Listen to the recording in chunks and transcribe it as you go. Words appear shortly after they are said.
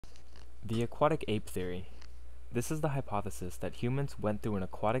The Aquatic Ape Theory. This is the hypothesis that humans went through an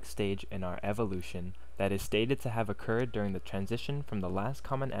aquatic stage in our evolution that is stated to have occurred during the transition from the last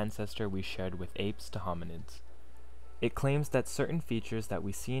common ancestor we shared with apes to hominids. It claims that certain features that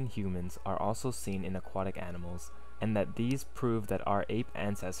we see in humans are also seen in aquatic animals, and that these prove that our ape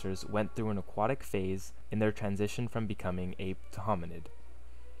ancestors went through an aquatic phase in their transition from becoming ape to hominid.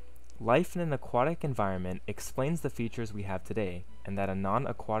 Life in an aquatic environment explains the features we have today, and that a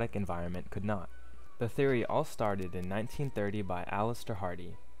non-aquatic environment could not. The theory all started in 1930 by Alistair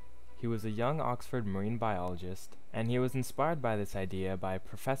Hardy. He was a young Oxford marine biologist, and he was inspired by this idea by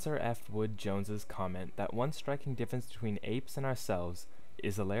Professor F. Wood Jones's comment that one striking difference between apes and ourselves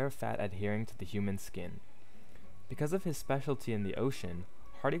is a layer of fat adhering to the human skin. Because of his specialty in the ocean,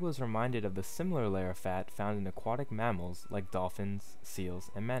 Hardy was reminded of the similar layer of fat found in aquatic mammals like dolphins, seals,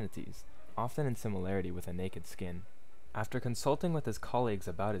 and manatees, often in similarity with a naked skin. After consulting with his colleagues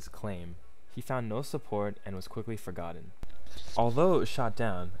about his claim, he found no support and was quickly forgotten. Although it was shot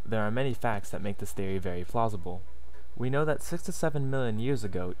down, there are many facts that make this theory very plausible. We know that 6 to 7 million years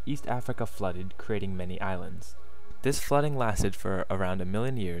ago, East Africa flooded, creating many islands. This flooding lasted for around 1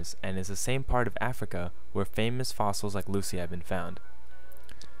 million years and is the same part of Africa where famous fossils like Lucy have been found.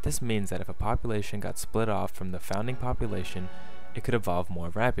 This means that if a population got split off from the founding population, it could evolve more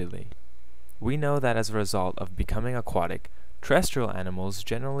rapidly. We know that as a result of becoming aquatic, terrestrial animals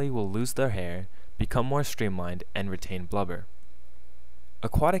generally will lose their hair, become more streamlined, and retain blubber.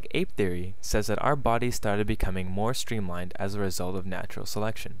 Aquatic Ape Theory says that our bodies started becoming more streamlined as a result of natural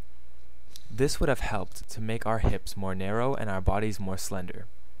selection. This would have helped to make our hips more narrow and our bodies more slender.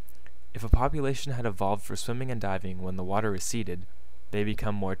 If a population had evolved for swimming and diving when the water receded, they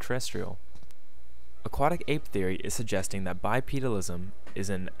become more terrestrial. Aquatic Ape Theory is suggesting that bipedalism is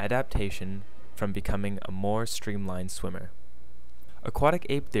an adaptation from becoming a more streamlined swimmer. Aquatic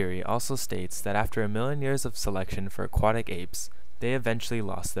Ape Theory also states that after 1 million years of selection for aquatic apes, they eventually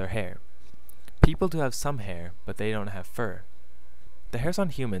lost their hair. People do have some hair, but they don't have fur. The hairs on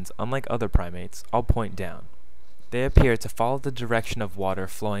humans, unlike other primates, all point down. They appear to follow the direction of water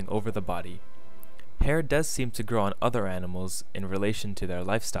flowing over the body. Hair does seem to grow on other animals in relation to their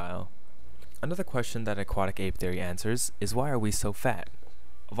lifestyle. Another question that Aquatic Ape Theory answers is, why are we so fat?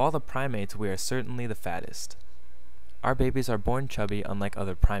 Of all the primates, we are certainly the fattest. Our babies are born chubby, unlike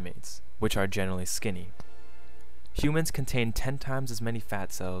other primates, which are generally skinny. Humans contain 10 times as many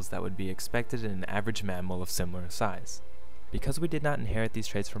fat cells that would be expected in an average mammal of similar size. Because we did not inherit these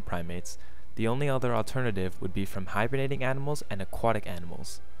traits from primates, the only other alternative would be from hibernating animals and aquatic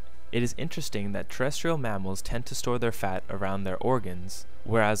animals. It is interesting that terrestrial mammals tend to store their fat around their organs,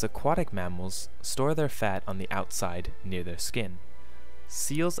 whereas aquatic mammals store their fat on the outside near their skin.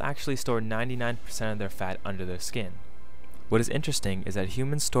 Seals actually store 99% of their fat under their skin. What is interesting is that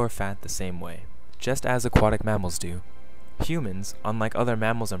humans store fat the same way, just as aquatic mammals do. Humans, unlike other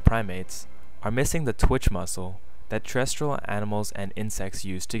mammals and primates, are missing the twitch muscle that terrestrial animals and insects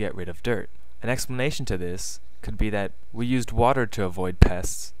use to get rid of dirt. An explanation to this could be that we used water to avoid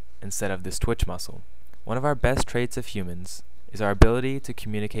pests instead of this twitch muscle. One of our best traits of humans is our ability to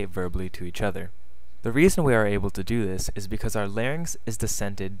communicate verbally to each other. The reason we are able to do this is because our larynx is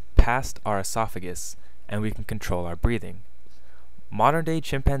descended past our esophagus and we can control our breathing. Modern-day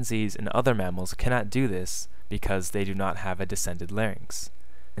chimpanzees and other mammals cannot do this because they do not have a descended larynx.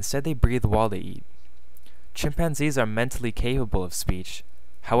 Instead, they breathe while they eat. Chimpanzees are mentally capable of speech,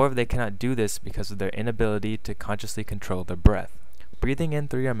 however they cannot do this because of their inability to consciously control their breath. Breathing in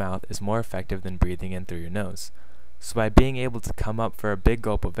through your mouth is more effective than breathing in through your nose, so by being able to come up for a big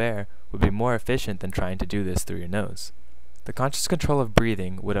gulp of air would be more efficient than trying to do this through your nose. The conscious control of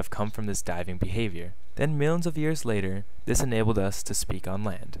breathing would have come from this diving behavior. Then millions of years later, this enabled us to speak on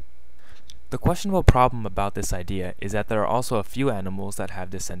land. The questionable problem about this idea is that there are also a few animals that have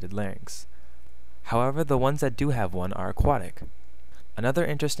descended larynx. However, the ones that do have one are aquatic. Another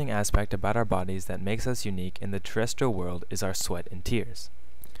interesting aspect about our bodies that makes us unique in the terrestrial world is our sweat and tears.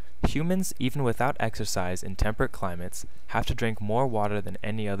 Humans, even without exercise in temperate climates, have to drink more water than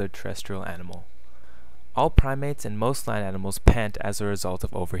any other terrestrial animal. All primates and most land animals pant as a result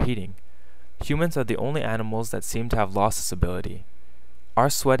of overheating. Humans are the only animals that seem to have lost this ability. Our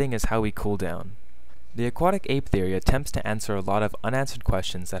sweating is how we cool down. The Aquatic Ape Theory attempts to answer a lot of unanswered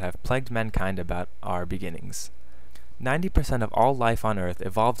questions that have plagued mankind about our beginnings. 90% of all life on Earth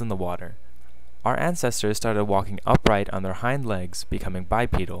evolved in the water. Our ancestors started walking upright on their hind legs, becoming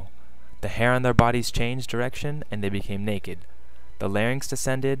bipedal. The hair on their bodies changed direction and they became naked. The larynx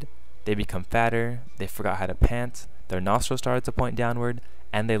descended, they become fatter, they forgot how to pant, their nostrils started to point downward,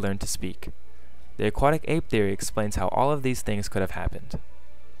 and they learned to speak. The Aquatic Ape Theory explains how all of these things could have happened.